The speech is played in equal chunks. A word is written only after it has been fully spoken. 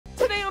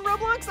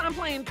Roblox, I'm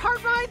playing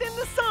Kart Ride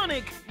into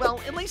Sonic. Well,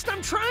 at least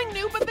I'm trying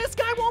to, but this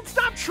guy won't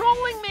stop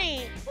trolling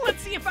me.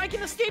 Let's see if I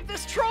can escape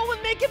this troll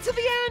and make it to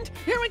the end.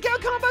 Here we go,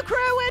 Combo Crew,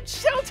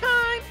 it's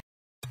showtime!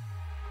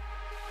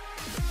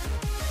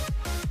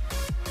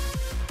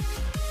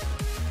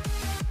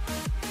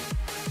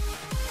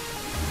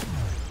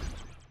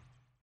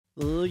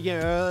 Oh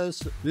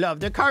yes,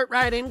 love the kart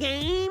riding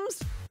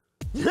games.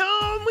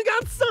 Oh, we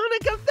got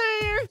Sonic up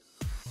there.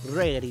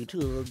 Ready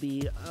to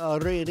be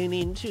ridden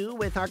into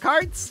with our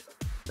karts.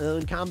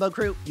 And Combo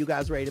Crew, you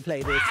guys ready to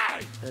play this?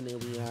 And here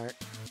we are.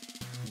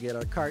 Get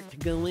our kart to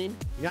go in.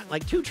 We got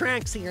like 2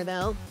 tracks here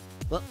though.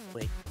 Well,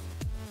 wait,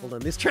 hold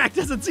on. This track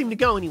doesn't seem to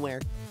go anywhere.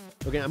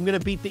 Okay, I'm gonna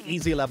beat the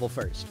easy level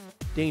first.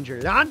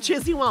 Danger,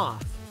 launches you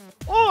off.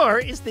 Or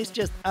is this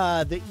just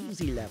the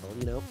easy level,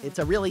 you know? It's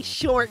a really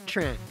short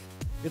track.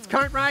 It's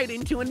Kart Ride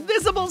into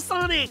Invisible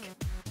Sonic!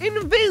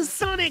 Invis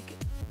Sonic!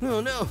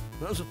 Oh no,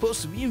 I'm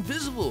supposed to be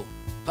invisible.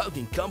 How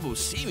can Combo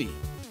see me?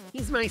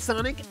 He's my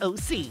Sonic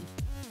OC.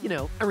 You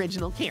know,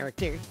 original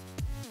character.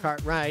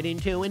 Kart Ride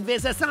into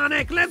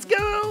Invisisonic, let's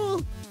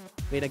go!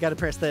 Wait, I gotta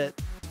press the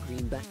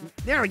green button.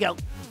 There we go.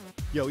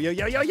 Yo, yo,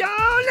 yo, yo,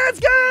 yo, let's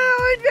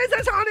go!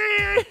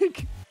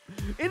 Invisisonic!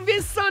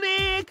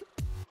 Invisisonic!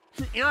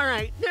 All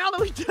right, now that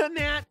we've done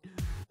that,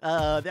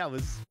 that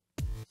was,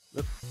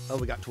 oh,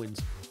 we got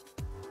twins.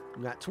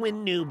 We got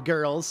twin noob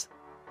girls.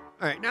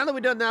 All right, now that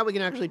we've done that, we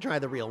can actually try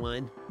the real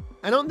one.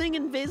 I don't think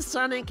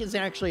Invis-Sonic is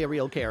actually a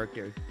real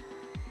character.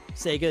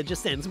 Sega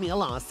just sends me a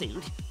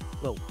lawsuit.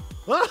 Whoa.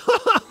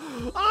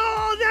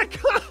 Oh, that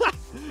guy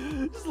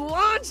just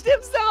launched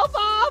himself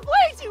off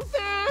way too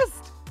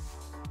fast.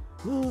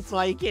 Ooh, that's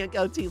why you can't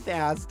go too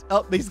fast.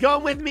 Oh, he's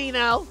going with me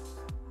now.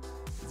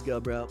 Let's go,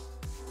 bro.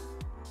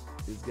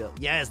 Let's go.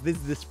 Yes, this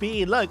is the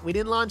speed. Look, we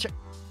didn't launch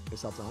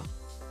ourselves off.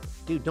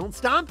 Dude, don't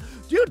stop.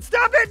 Dude,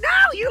 stop it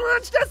now. You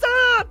launched us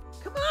up.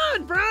 Come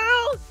on, bro.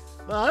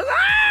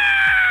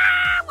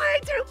 Way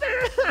too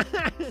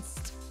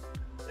fast.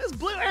 This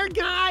blue hair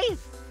guy,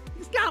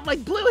 he's got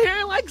like blue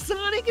hair like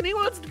Sonic and he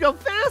wants to go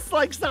fast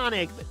like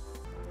Sonic.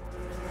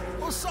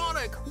 Oh,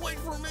 Sonic, wait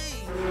for me.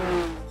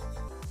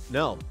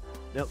 No,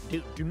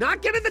 do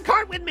not get in the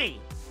cart with me.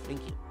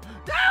 Thank you.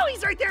 No,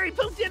 he's right there. He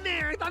pooped in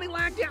there. I thought he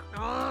lagged out.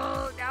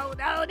 Oh, no.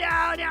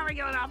 Now we're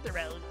going off the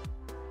road.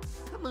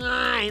 Come on.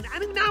 I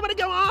do not want to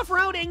go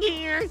off-roading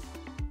here.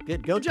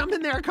 Good. Go jump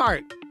in their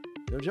cart.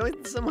 Go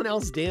join someone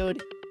else,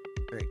 dude.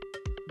 All right.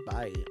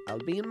 Bye. I'll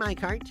be in my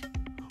cart.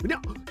 No,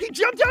 he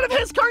jumped out of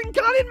his cart and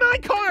got in my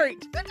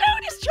cart. The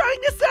dude is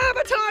trying to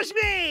sabotage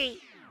me.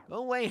 Go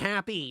away,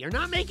 Happy. You're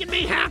not making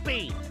me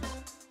happy.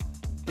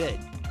 Good.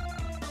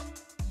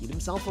 Keep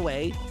himself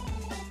away.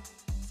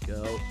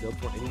 Go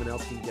before anyone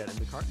else can get in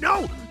the car.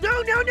 No!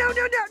 No!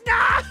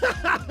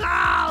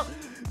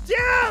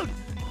 Dude!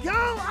 Go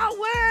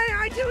away!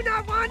 I do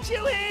not want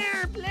you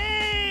here!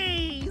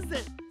 Please!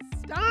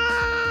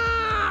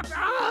 Stop!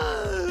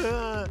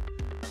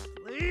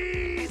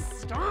 Please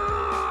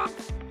stop!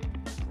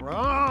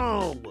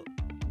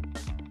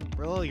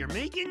 Bro, you're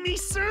making me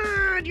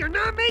sad! You're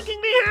not making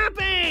me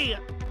happy!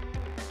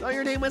 Thought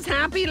your name was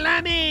Happy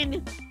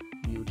Lemon!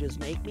 You just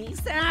make me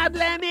sad,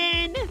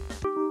 Lemon!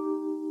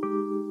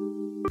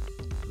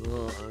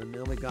 Oh,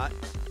 now we got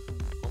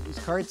all these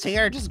carts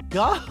here. Just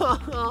go!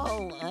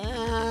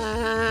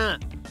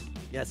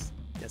 Yes,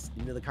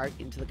 into the cart,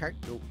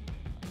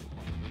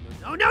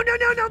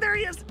 No, there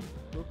he is!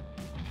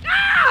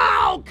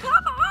 No!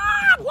 Come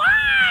on!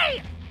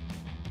 Why?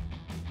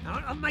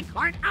 Out of my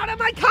cart!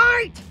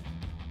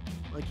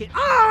 I can't.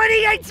 Oh, and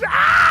he ate.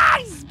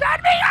 He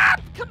sped me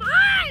up! Come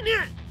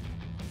on!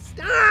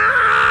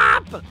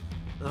 Stop!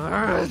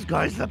 This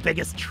guy's the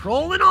biggest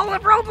troll in all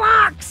of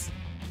Roblox!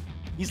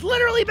 He's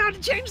literally about to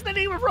change the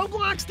name of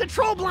Roblox to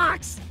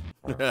Trollblox!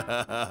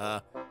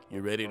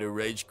 You ready to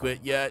rage quit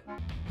yet?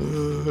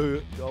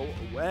 Go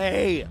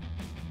away!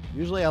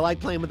 Usually I like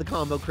playing with the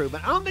Combo Crew,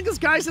 but I don't think this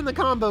guy's in the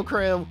Combo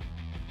Crew.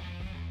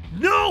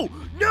 No!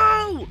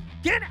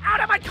 Get out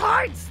of my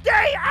cart!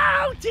 Stay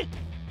out!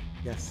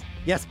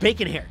 Yes,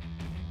 bacon hair.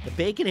 The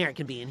bacon hair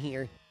can be in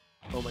here.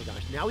 Oh my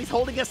gosh, now he's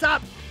holding us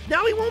up!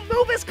 Now he won't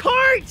move his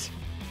cart!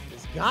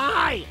 This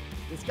guy!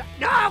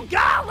 No, go!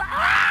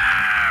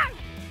 Ah!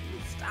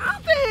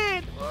 Stop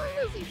it! Why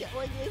does he get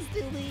like this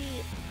to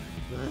me?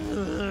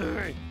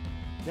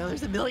 Now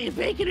there's a million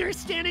bacon hairs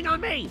standing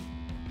on me!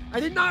 I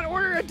did not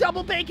order a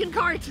double bacon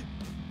cart!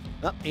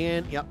 Oh,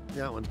 and yep,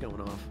 that one's going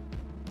off.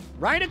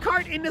 Ride a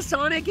cart into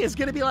Sonic is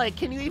gonna be like,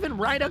 can you even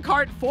ride a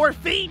cart 4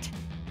 feet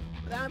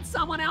without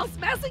someone else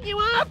messing you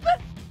up?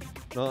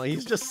 Oh,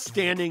 he's just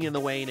standing in the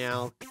way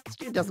now. This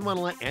dude doesn't want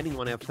to let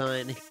anyone have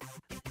fun.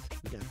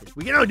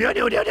 No!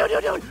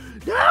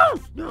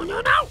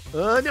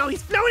 No,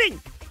 he's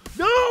floating!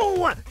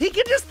 No! He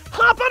can just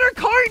hop on our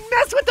cart and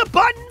mess with the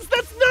buttons!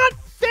 That's not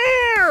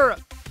fair!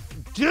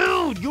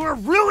 Dude, you're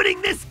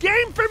ruining this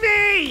game for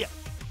me!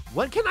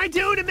 What can I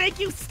do to make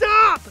you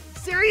stop?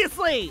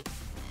 Seriously!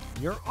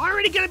 You're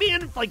already gonna be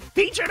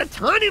featured a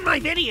ton in my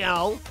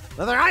video,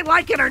 whether I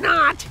like it or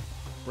not.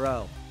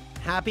 Bro,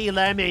 Happy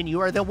Lemon, you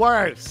are the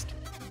worst.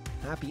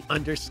 Happy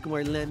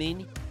underscore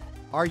lemon.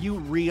 Are you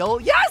real?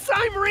 Yes,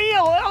 I'm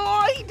real!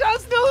 Oh, he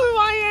does know who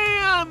I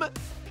am!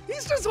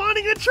 He's just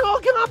wanting to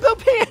troll Combo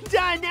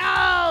Panda,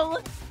 no!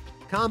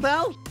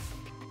 Combo?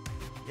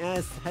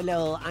 Yes,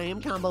 hello, I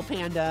am Combo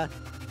Panda.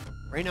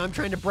 Right now I'm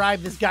trying to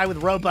bribe this guy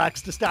with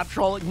Robux to stop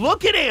trolling.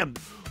 Look at him!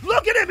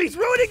 Look at him! He's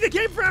ruining the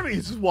game for everyone!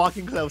 He's just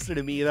walking closer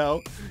to me,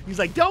 though. He's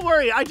like, don't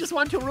worry, I just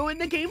want to ruin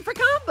the game for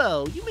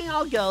Combo. You may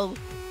all go.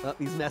 Oh,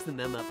 he's messing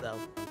them up, though.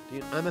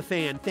 Dude, I'm a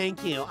fan,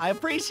 thank you. I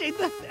appreciate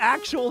the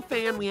actual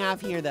fan we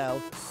have here,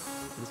 though.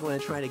 I just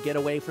want to try to get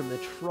away from the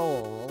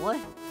troll. No,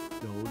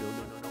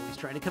 he's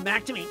trying to come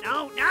back to me.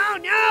 No!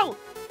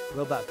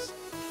 Robux,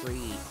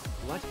 free.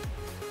 What?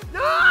 No!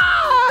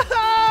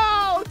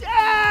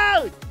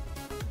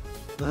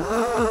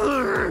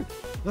 Dude!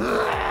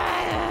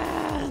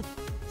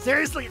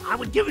 Seriously, I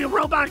would give you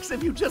Robux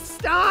if you just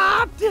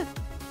stopped!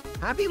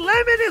 Happy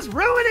Lemon is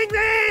ruining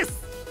this!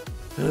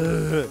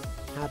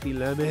 Happy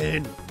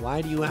Lemon,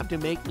 why do you have to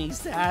make me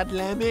sad,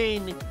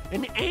 Lemon?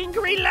 An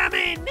angry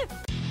Lemon!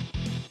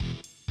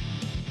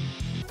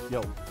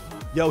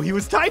 Yo, he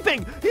was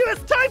typing! He was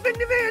typing to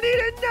me and he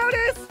didn't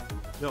notice!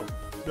 No!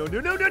 He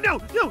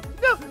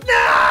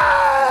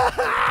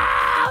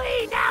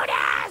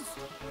noticed!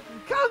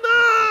 Come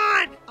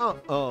on!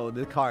 Oh,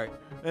 the cart.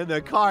 And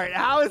the cart,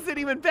 how is it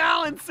even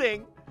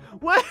balancing?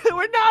 What?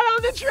 We're not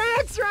on the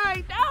tracks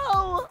right,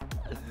 no!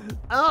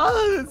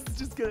 Oh, this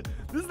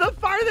is the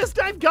farthest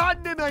I've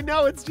gotten and I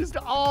know it's just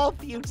all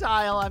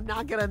futile. I'm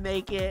not gonna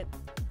make it.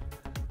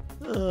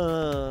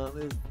 Oh,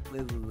 this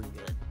isn't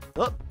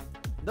good.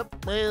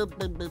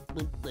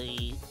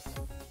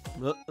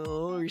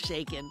 Oh, we're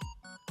shaking.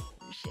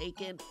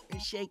 We're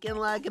shaking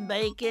like a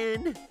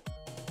bacon.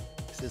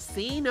 He says,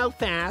 see, no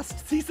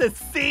fast. He says,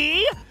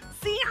 see,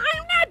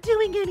 I'm not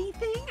doing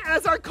anything.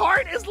 As our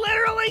cart is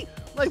literally,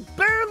 like,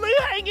 barely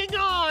hanging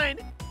on.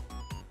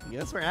 I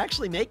guess we're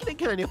actually making it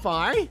kind of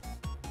far.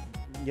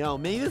 Yo,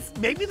 maybe this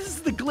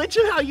is the glitch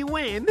of how you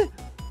win.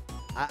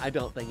 I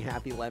don't think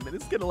Happy Lemon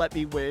is gonna let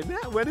me win.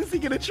 When is he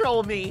gonna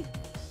troll me?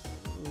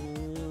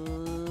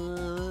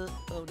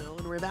 Oh no,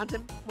 and we're about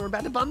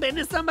to bump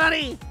into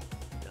somebody.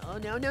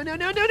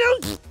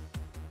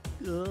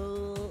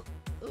 No.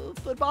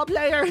 Football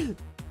player.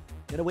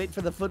 Gotta wait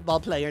for the football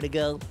player to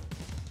go.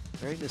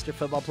 All right, Mr.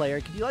 Football Player,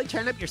 could you like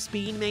turn up your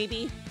speed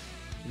maybe?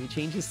 Can you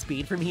change his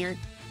speed from here?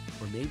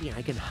 Or maybe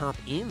I can hop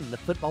in the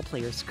football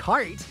player's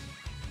cart,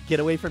 get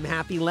away from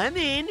Happy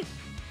Lemon,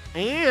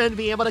 and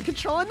be able to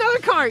control another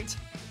cart.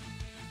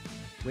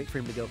 Wait for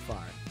him to go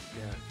far.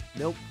 Yeah.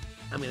 Nope.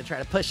 I'm gonna try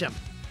to push him.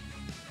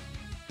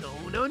 No.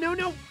 Come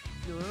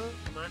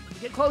on, let me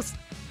get close.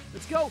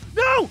 Let's go.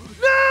 No!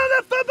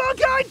 The football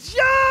guy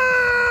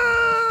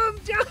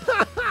jumped!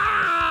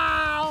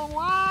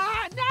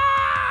 What?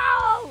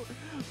 No!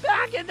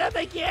 Back in the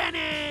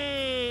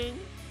beginning!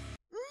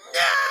 No!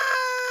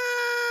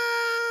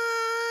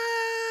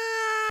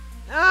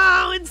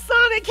 Oh, and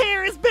Sonic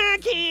Hair is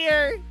back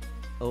here!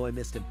 Oh, I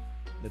missed him.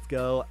 Let's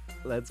go.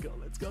 Yes!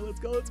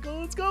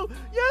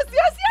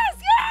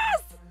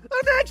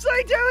 I'm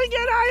actually doing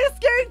it! I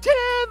escaped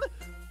him!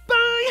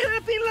 Bye,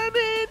 Happy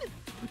Lemon!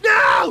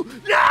 No!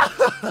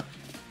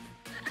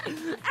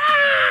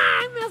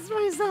 I messed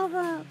myself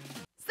up.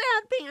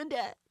 Sad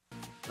Panda.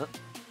 Oh,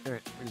 all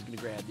right, we're just gonna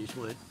grab this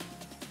one.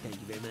 Thank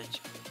you very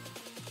much.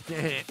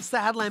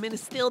 Sad Lemon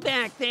is still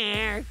back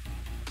there.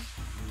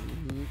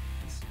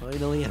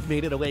 Finally, I've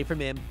made it away from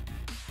him.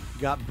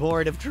 Got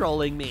bored of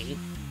trolling me.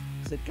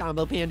 Said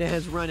Combo Panda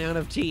has run out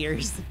of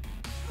tears.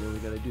 Now we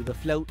gotta do the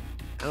float.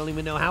 I don't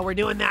even know how we're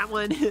doing that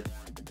one. We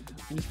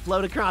just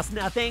float across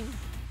nothing.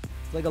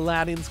 It's like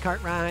Aladdin's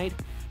cart ride.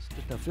 It's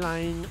just a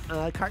flying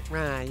cart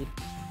ride.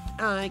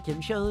 I can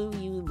show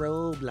you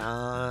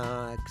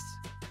Roblox.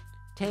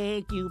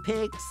 Take you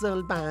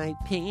pixel by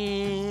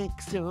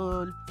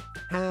pixel.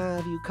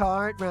 Have you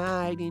cart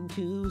ride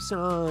into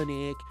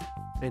Sonic.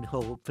 And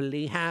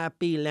hopefully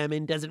Happy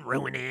Lemon doesn't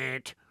ruin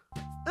it.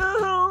 A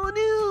whole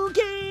new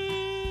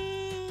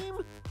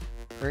game!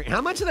 All right, how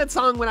much of that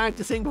song would I have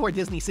to sing before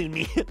Disney sued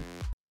me?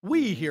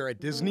 We here at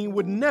Disney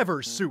would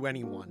never sue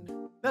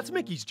anyone. That's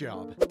Mickey's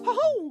job.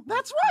 Ho-ho,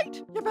 that's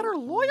right. You better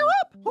lawyer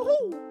up.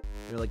 Ho-ho.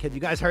 You're like, have you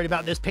guys heard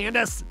about this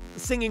panda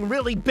singing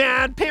really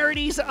bad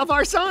parodies of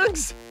our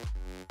songs?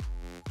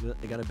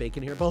 I got a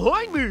bacon here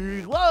behind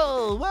me.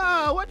 Whoa,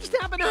 what just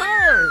happened to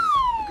her?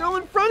 The girl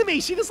in front of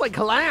me, she just like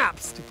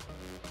collapsed.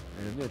 All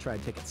right, I'm gonna try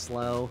to take it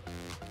slow.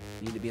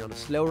 Need to be on a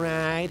slow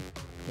ride.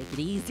 Take it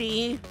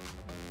easy. What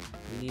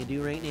do you need to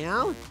do right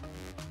now?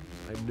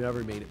 I've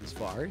never made it this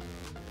far.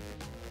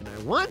 And I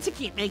want to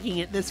keep making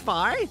it this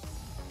far.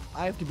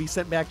 I have to be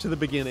sent back to the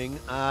beginning.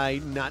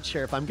 I'm not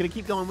sure if I'm gonna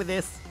keep going with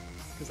this,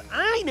 because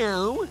I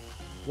know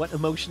what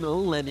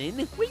emotional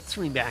lemon waits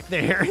for me back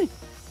there.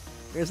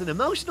 There's an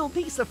emotional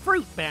piece of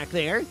fruit back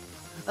there.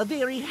 A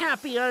very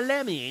happier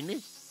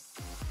lemon.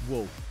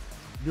 Whoa.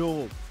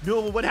 No,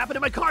 what happened to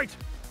my cart?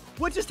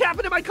 What just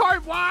happened to my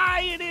cart?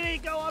 Why did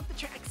it go off the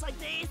tracks like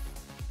this?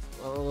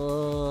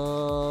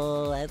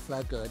 Oh, that's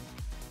not good.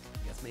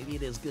 I guess maybe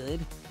it is good.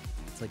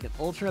 It's It's like an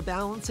ultra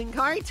balancing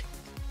cart.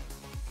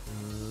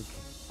 Okay,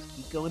 just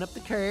keep going up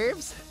the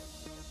curves.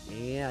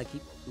 Yeah,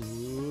 keep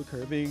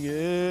curving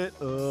it.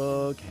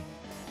 Okay,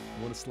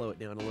 I want to slow it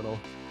down a little.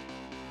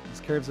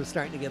 These curves are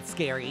starting to get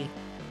scary.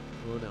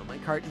 Oh no, my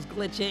cart is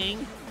glitching.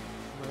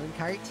 Come on,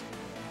 cart.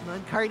 Come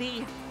on,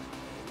 carty.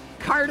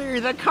 Carter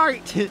the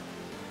cart.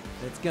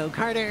 Let's go,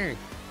 Carter.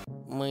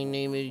 My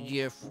name is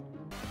Jeff.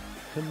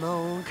 Come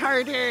on,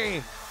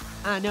 Carter.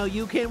 I know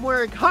you can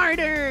work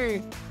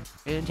harder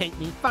and take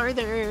me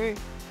farther.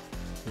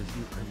 'Cause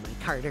you are my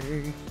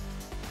Carter.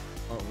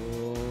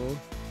 Oh.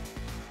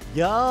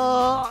 Yo,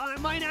 I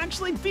might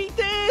actually beat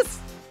this.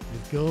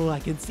 Let's go. I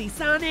can see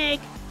Sonic.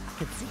 I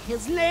can see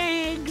his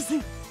legs.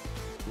 Ooh,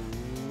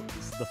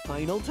 this is the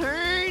final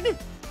turn.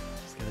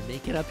 Just gotta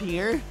make it up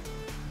here.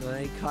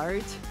 My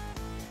cart.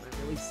 My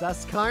really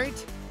sus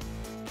cart.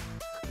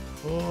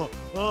 Oh,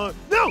 no,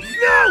 no,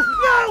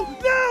 no, no,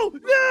 no,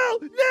 no!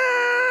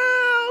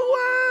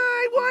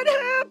 Why? What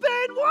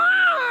happened?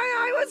 Why?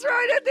 I was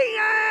right at the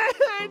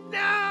end!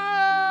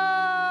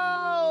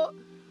 No!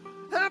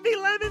 Happy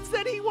Lemon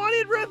said he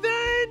wanted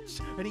revenge,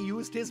 and he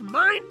used his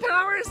mind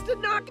powers to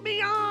knock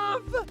me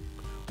off!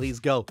 Please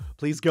go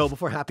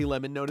before Happy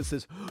Lemon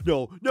notices.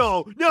 No,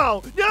 no,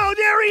 no, no,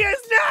 there he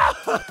is, no!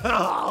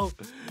 No,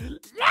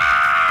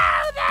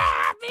 the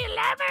Happy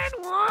Lemon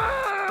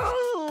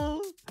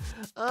won!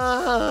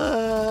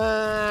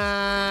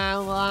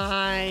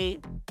 Why?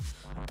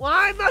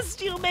 Why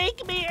must you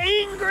make me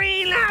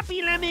angry,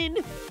 Happy Lemon?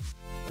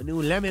 I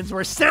knew lemons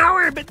were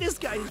sour, but this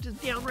guy is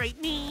just downright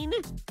mean.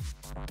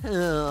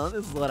 Oh,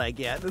 this is what I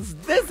get.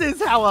 This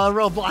is how a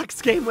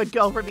Roblox game would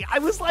go for me. I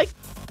was like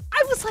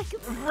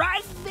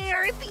right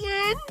there at the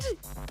end.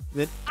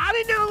 Then out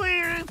of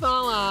nowhere I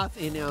fall off,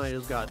 and now I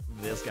just got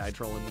this guy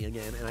trolling me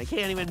again, and I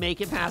can't even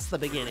make it past the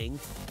beginning.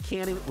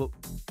 Can't even. Whoa.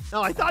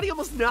 Oh, I thought he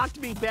almost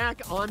knocked me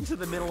back onto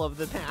the middle of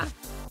the path.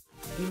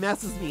 He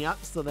messes me up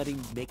so that he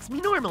makes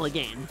me normal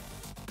again.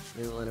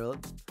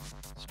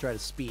 Let's try to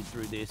speed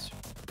through this.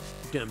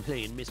 Done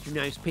playing Mr.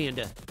 Nice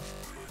Panda.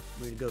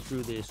 We're gonna go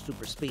through this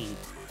super speed.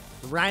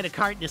 Ride a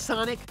cart in a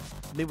Sonic.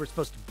 Maybe we're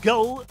supposed to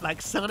go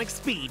like Sonic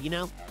speed, you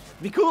know?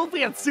 It'd be cool if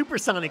we had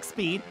supersonic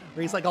speed,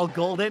 where he's like all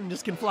golden and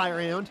just can fly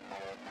around.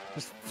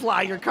 Just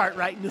fly your cart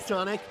right into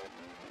Sonic.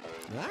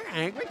 All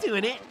right, we're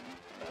doing it.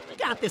 We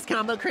got this,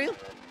 combo crew.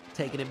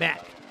 Taking it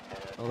back.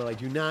 Although I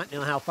do not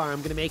know how far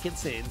I'm gonna make it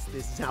since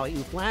this is how I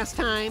oofed last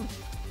time.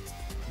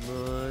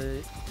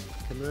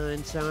 Come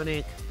on,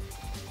 Sonic.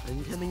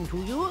 I'm coming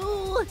to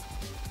you.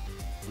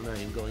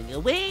 I'm going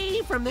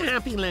away from the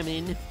Happy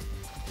Lemon.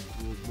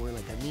 He was more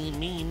like a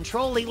mean,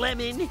 trolly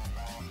lemon.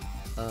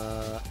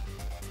 I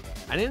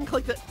didn't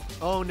click the,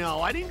 oh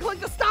no, I didn't click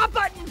the stop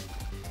button.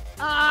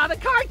 The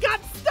cart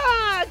got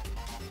stuck.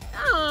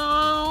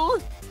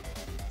 Oh,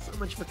 so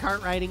much for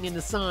cart riding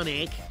into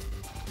Sonic.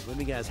 Let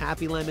me guess,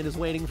 Happy Lemon is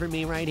waiting for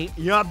me right here.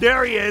 Yup,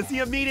 there he is. He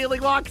immediately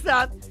walks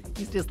up.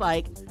 He's just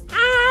like,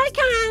 hi,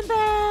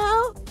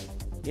 Combo.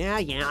 Yeah,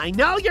 I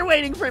know you're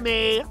waiting for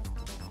me.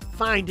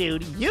 Fine,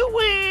 dude, you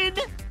win.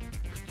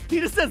 He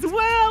just says,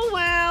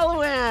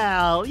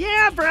 well.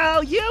 Yeah,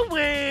 bro, you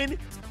win.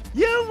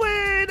 You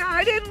win.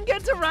 I didn't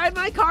get to ride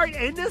my cart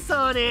into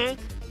Sonic.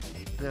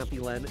 Happy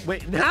Lemon.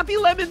 Wait, Happy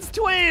Lemon's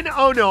twin.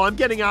 Oh no, I'm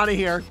getting out of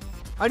here.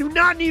 I do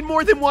not need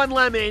more than one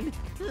lemon.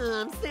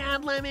 I'm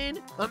sad, Lemon.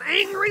 I'm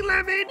angry,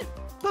 Lemon.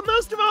 But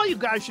most of all, you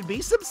guys should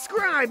be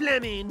subscribed,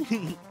 Lemon.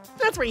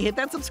 That's where you hit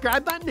that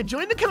subscribe button to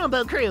join the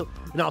combo crew.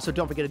 And also,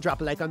 don't forget to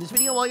drop a like on this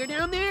video while you're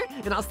down there.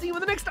 And I'll see you in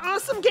the next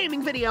awesome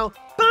gaming video.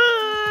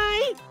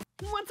 Bye!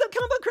 What's up,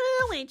 combo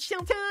crew? It's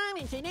showtime,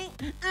 and today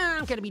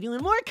I'm gonna be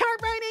doing more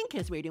cart riding,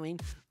 because we're doing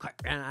cart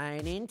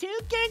riding to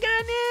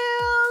Giga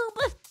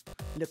Noob!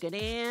 Look at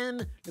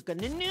him. Look at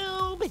the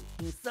noob.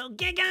 He's so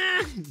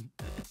Giga.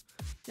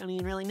 Don't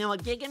even really know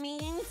what Giga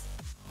means.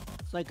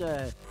 It's like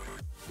a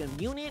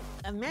unit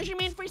of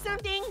measurement for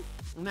something.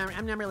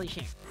 I'm not really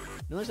sure.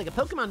 It looks like a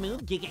Pokemon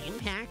move, Giga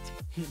Impact.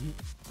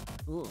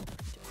 Ooh,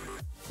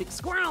 big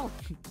squirrel.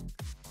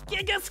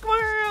 Giga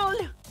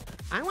Squirrel.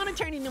 I want to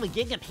turn into a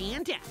Giga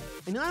Panda.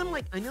 I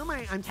know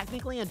I'm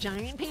technically a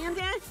giant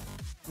panda.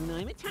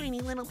 I'm a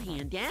tiny little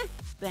panda,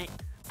 but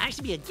I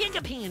should be a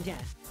Giga Panda.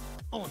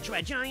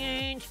 Ultra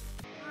giant.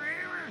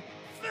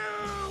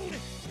 Food.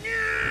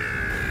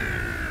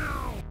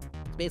 No.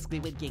 It's basically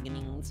what Giga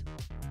means.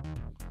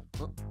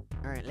 Oh,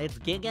 all right, let's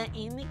Giga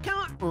in the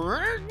car.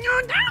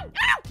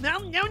 No.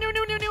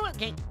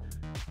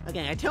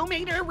 Okay, I told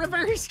me to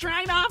reverse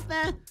right off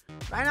the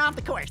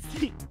course.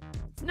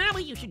 It's not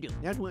what you should do.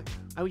 That's what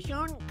I was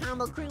showing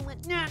combo crew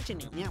what not to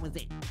do. That was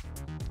it.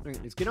 All right,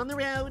 let's get on the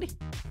road.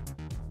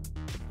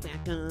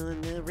 Back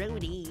on the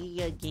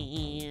roadie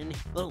again.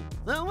 Whoa.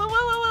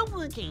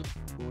 Okay.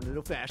 Going a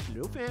little fast.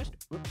 Whoop, get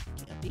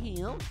up the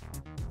hill.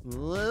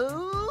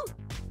 Whoa.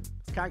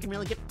 This car can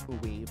really get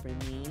away from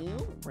you,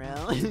 bro.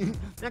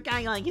 That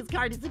guy, like, his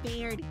car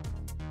disappeared.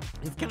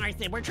 His car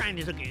said, we're trying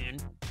this again.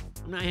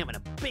 I'm not having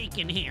a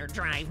bacon hair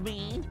drive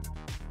me.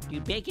 Do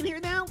bacon hair,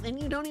 though? And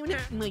you don't even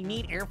have, like,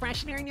 need air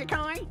freshener in your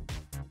car?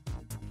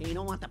 You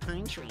don't want the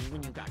pine tree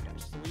when you got the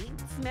sweet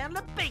smell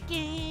of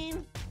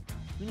bacon.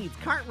 Who needs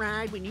cart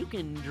ride when you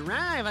can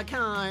drive a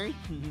car?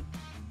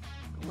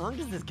 How long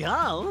does this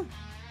go?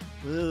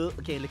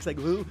 Okay, looks like,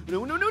 no.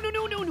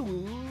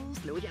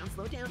 Slow it down,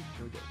 slow it down.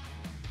 There we go.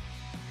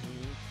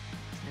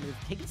 And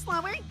just take it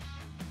slower.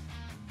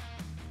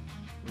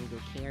 There we go,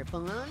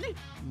 careful. The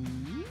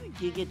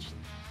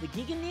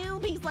Giga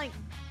Noob, he's like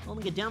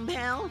holding a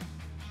dumbbell.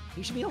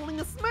 He should be holding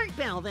a smart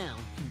bell, though.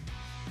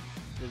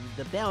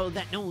 The bell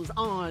that knows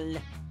all. You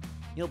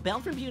know, Belle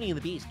from Beauty and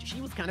the Beast, she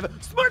was kind of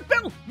a smart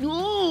bell.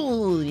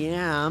 Oh,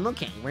 yeah, I'm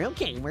okay. We're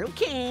okay. We're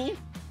okay.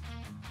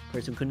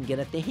 Person couldn't get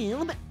up the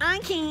hill, but I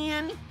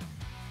can.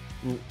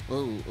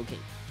 Oh, okay.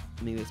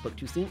 Maybe I spoke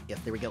too soon. Yes,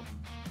 there we go.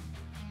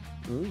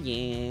 Oh,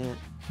 yeah.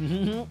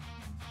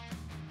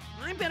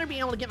 I better be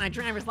able to get my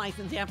driver's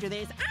license after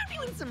this. I'm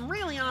doing some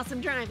really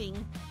awesome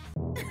driving.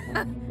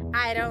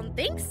 I don't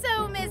think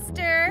so,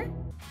 mister.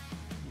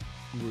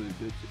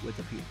 What's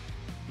up here?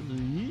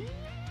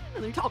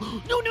 Another tall.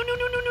 No!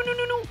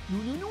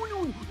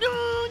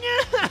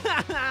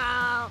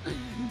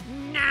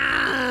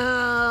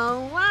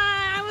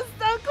 I was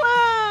so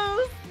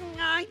close.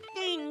 I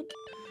think.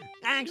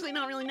 I actually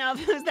don't really know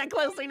if it was that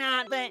close or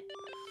not, but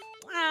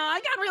I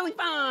got really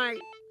far.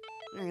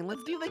 All right,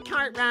 let's do the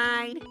cart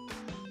ride.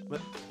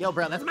 Yo,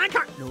 bro, that's my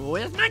cart. No,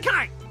 that's my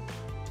cart.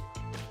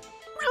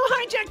 Bro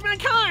hijacked my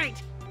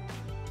cart.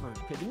 Come on,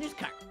 put in this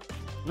cart.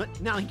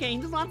 What? No, he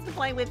just wants to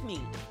play with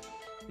me.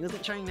 He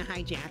wasn't trying to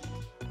hijack.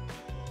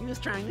 He was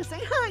trying to say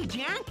hi,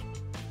 Jack.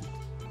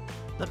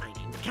 But my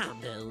name's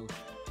Combo.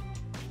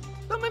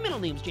 But my middle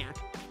name's Jack.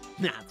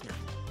 Nah, it's not.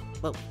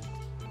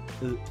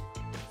 Whoa.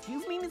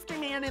 Excuse me, Mr.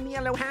 Man in the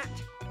yellow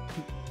hat.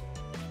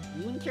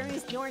 You and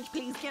Curious George,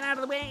 please get out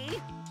of the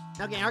way.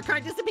 Okay, our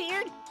cart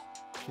disappeared.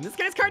 Can this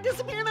guy's cart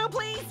disappear, though,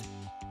 please?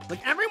 Look,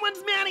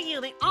 everyone's mad at you.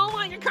 They all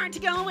want your cart to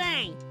go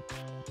away.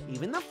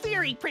 Even the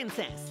fairy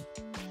princess.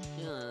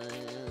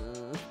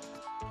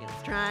 Okay,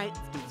 let's try it.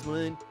 Let's do this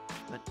one.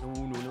 But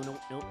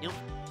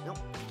no.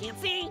 Can't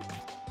see.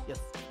 Yes.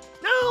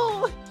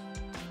 No!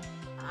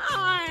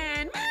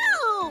 On,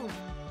 move!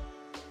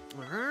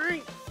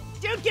 Alright.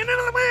 Dude, get out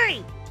of the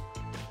way!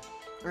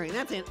 Alright,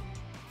 that's it.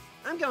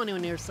 I'm going to a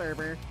new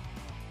server.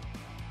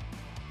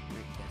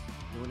 Alright,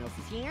 no one else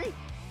is here.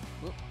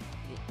 Well,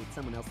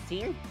 someone else is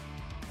here.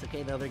 It's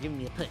okay, though. They're giving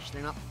me a push.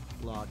 They're not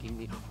blocking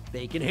me.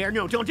 Bacon hair.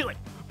 No, don't do it.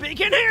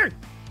 Bacon hair!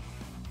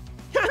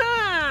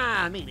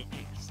 Ha-ha! I made it.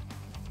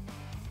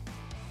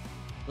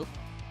 Oh,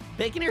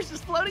 Bacon hair's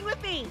just floating with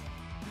me.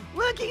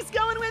 Look, he's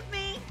going with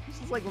me. He's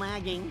just like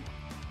lagging.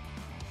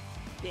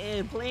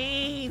 Dude,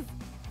 please.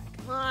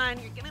 Come on,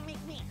 you're gonna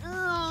make me.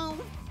 Oh.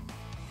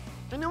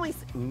 I know I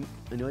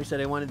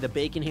said I wanted the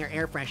bacon hair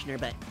air freshener,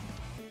 but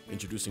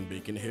Introducing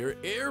Bacon Hair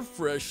Air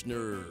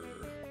Freshener.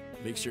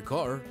 Makes your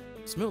car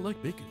smell like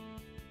bacon.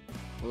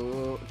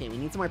 oh, okay, we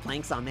need some more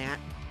planks on that.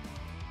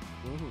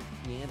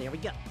 Yeah, there we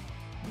go.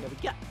 There we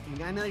go. We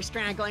got another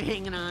straggler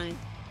hanging on.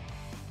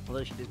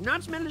 Although she does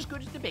not smell as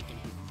good as the bacon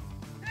here.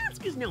 That's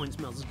because no one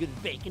smells as good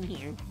as bacon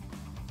here.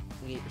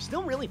 Okay, we're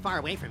still really far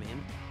away from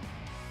him.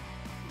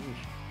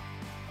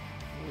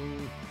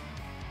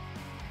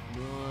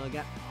 Oh, I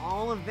got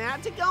all of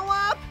that to go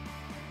up.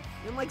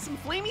 And like some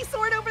flamey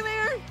sword over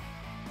there.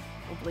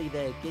 Hopefully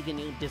the Giga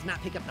Noob does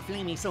not pick up the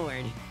flamey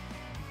sword.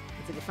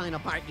 It's like the final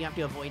part, you have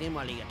to avoid him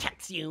while he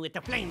attacks you with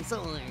the flame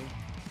sword.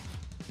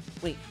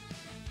 Wait.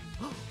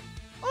 Oh,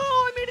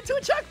 I made it to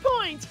a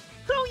checkpoint!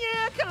 Oh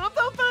yeah,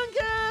 Combo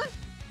Funka!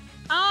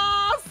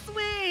 Oh,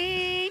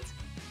 sweet!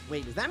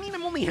 Wait, does that mean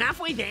I'm only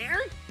halfway there?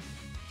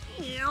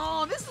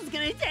 Oh, this is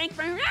gonna take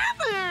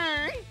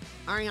forever!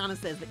 Ariana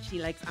says that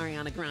she likes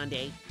Ariana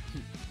Grande.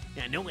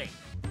 Yeah, no way.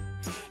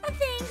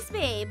 Thanks,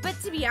 babe, but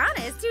to be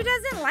honest, who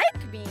doesn't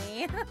like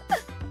me?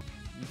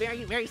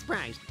 Very, very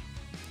surprised.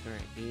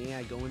 Alright,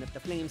 yeah, going up the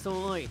flame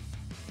sword.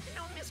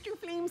 Hello, Mr.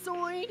 Flame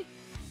Sword.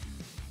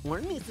 Or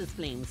Mrs.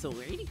 Flame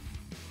Sword.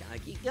 Gotta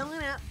keep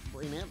going up.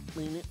 Lean up,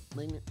 lean up,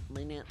 lean up,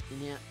 lean up,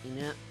 lean up,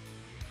 lean up.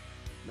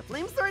 The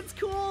flame sword's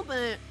cool,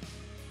 but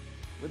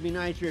would be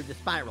nicer if the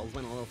spirals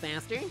went a little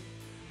faster.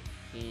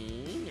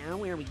 Okay, now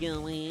where are we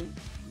going?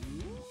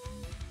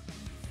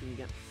 So we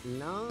got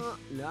a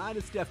lot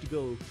of stuff to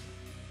go.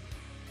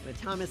 Gonna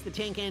Thomas the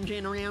Tank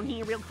Engine around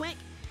here real quick.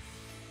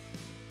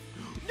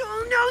 No!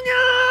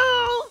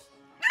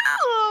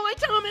 I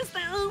Thomas the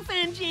Oof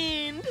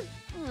Engine!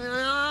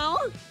 No!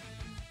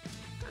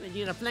 Gotta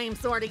do the flame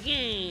sword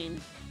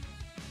again.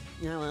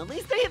 Well, at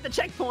least I hit the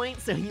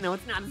checkpoint, so you know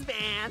it's not as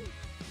bad.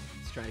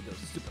 Let's try to go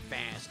super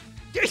fast.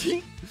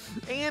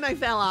 And I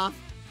fell off.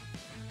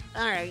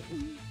 Alright.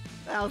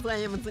 That's what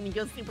happens when you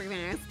go super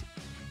fast.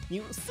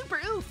 You super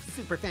oof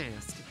super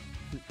fast.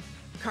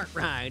 Cart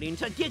ride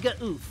into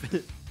Giga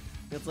Oof.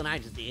 That's what I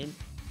just did.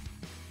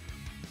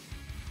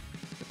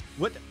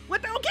 What the?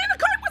 Okay, the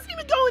cart wasn't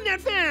even going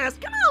that fast!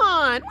 Come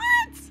on!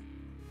 What?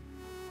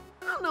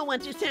 I don't know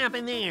what just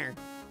happened there.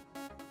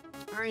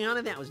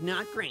 Ariana, that was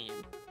not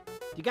grand.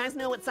 Do you guys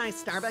know what size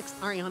Starbucks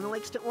Ariana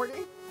likes to order?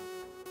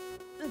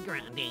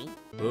 Grande.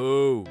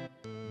 Boo.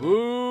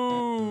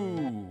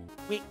 Boo.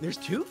 Wait, there's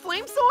 2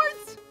 flame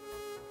swords?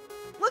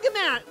 Look at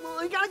that! Well,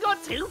 we gotta go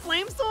 2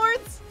 flame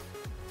swords?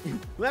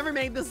 Whoever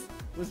made this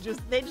was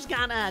they just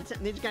got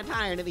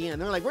tired at the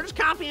end. They're like, we're just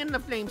copying the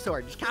flame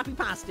sword. Just copy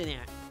pasta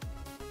that.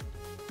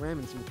 We're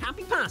having some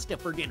copy pasta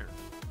for dinner.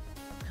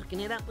 Cooking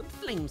it up with the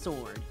flame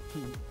sword.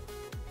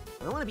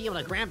 I want to be able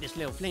to grab this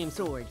little flame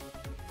sword.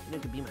 And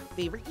it could be my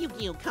favorite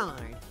Yu-Gi-Oh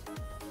card.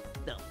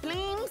 The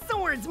Flame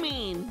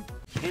Swordsman.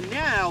 And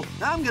now,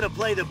 I'm gonna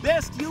play the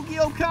best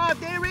Yu-Gi-Oh card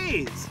there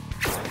is.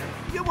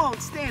 You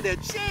won't stand a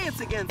chance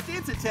against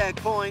its attack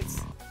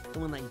points. The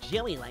one like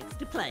Joey likes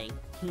to play.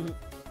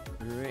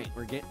 Alright,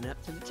 we're getting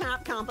up to the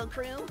top, combo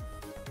crew.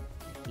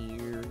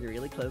 Here,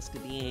 really close to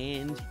the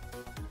end.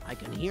 I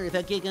can hear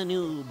the Giga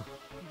Noob.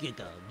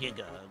 Giga,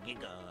 Giga,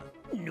 Giga,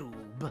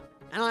 Noob.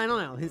 I don't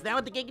know. Is that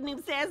what the Giga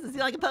Noob says? Is he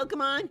like a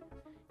Pokemon?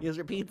 He just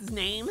repeats his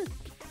name?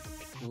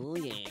 Oh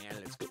yeah,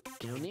 let's go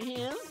down the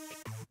hill.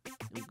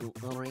 We go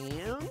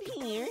around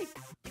here.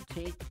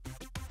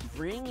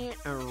 Bring it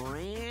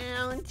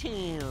around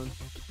town.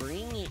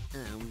 Bring it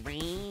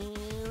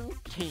around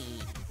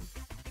town.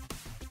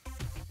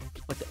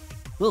 What the?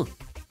 Whoa.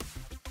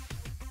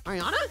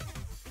 Ariana?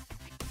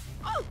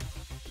 Oh!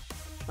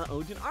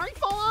 Uh-oh, did Ari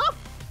fall off?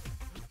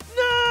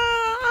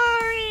 No,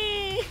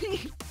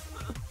 Ari!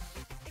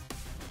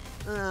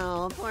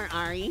 Oh, poor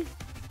Ari.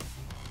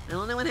 I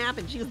don't know what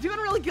happened. She was doing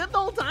really good the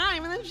whole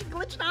time, and then she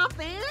glitched off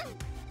there?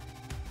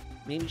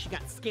 Maybe she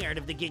got scared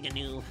of the Giga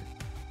Noob.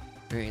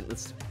 Alright,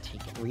 let's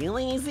take it real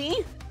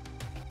easy.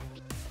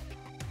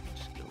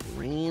 Just go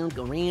around,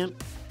 go around.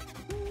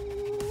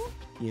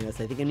 Yes,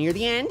 I think I'm near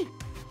the end.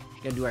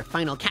 Gotta do our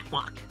final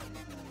catwalk.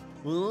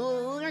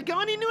 Oh, we're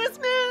going into his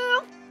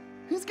mouth!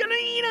 Who's gonna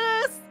eat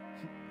us?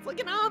 It's like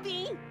an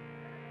obby.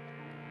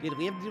 Dude, do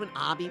we have to do an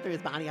obby through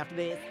his body after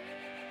this?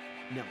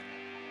 No.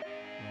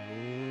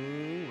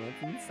 Oh,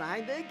 what's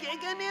inside the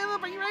Giga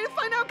Noob? Are you ready to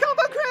find out,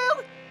 combo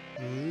crew?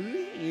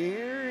 Oh,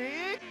 here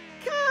it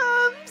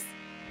comes!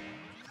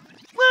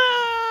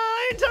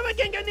 Whoa! Into the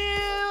Giga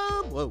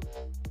Noob! Whoa.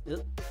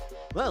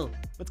 Whoa,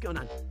 what's going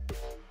on?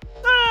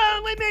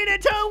 Oh, we made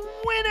it to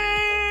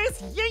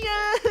winners!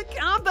 Yeah!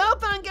 Combo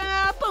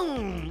bunga!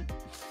 Boom!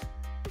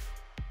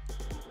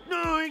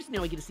 Nice!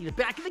 Now we get to see the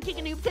back of the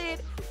Giga Noob's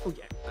head. Oh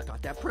yeah, I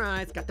got that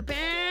prize. Got the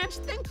badge.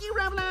 Thank you,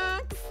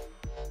 Roblox!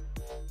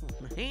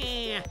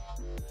 Yeah.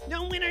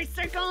 The winner's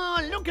circle!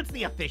 Look, it's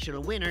the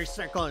official winner's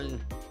circle.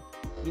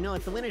 You know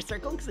it's the winner's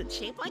circle because it's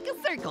shaped like a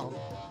circle.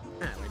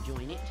 I will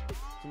join it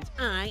since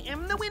I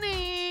am the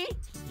winner!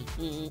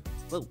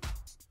 Whoa.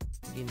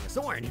 Give me a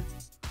sword.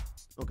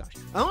 Oh gosh.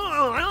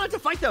 Oh, I don't have to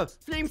fight the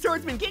Flame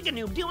Swordsman Giga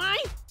Noob, do I?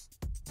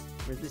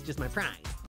 Or is this just my prize?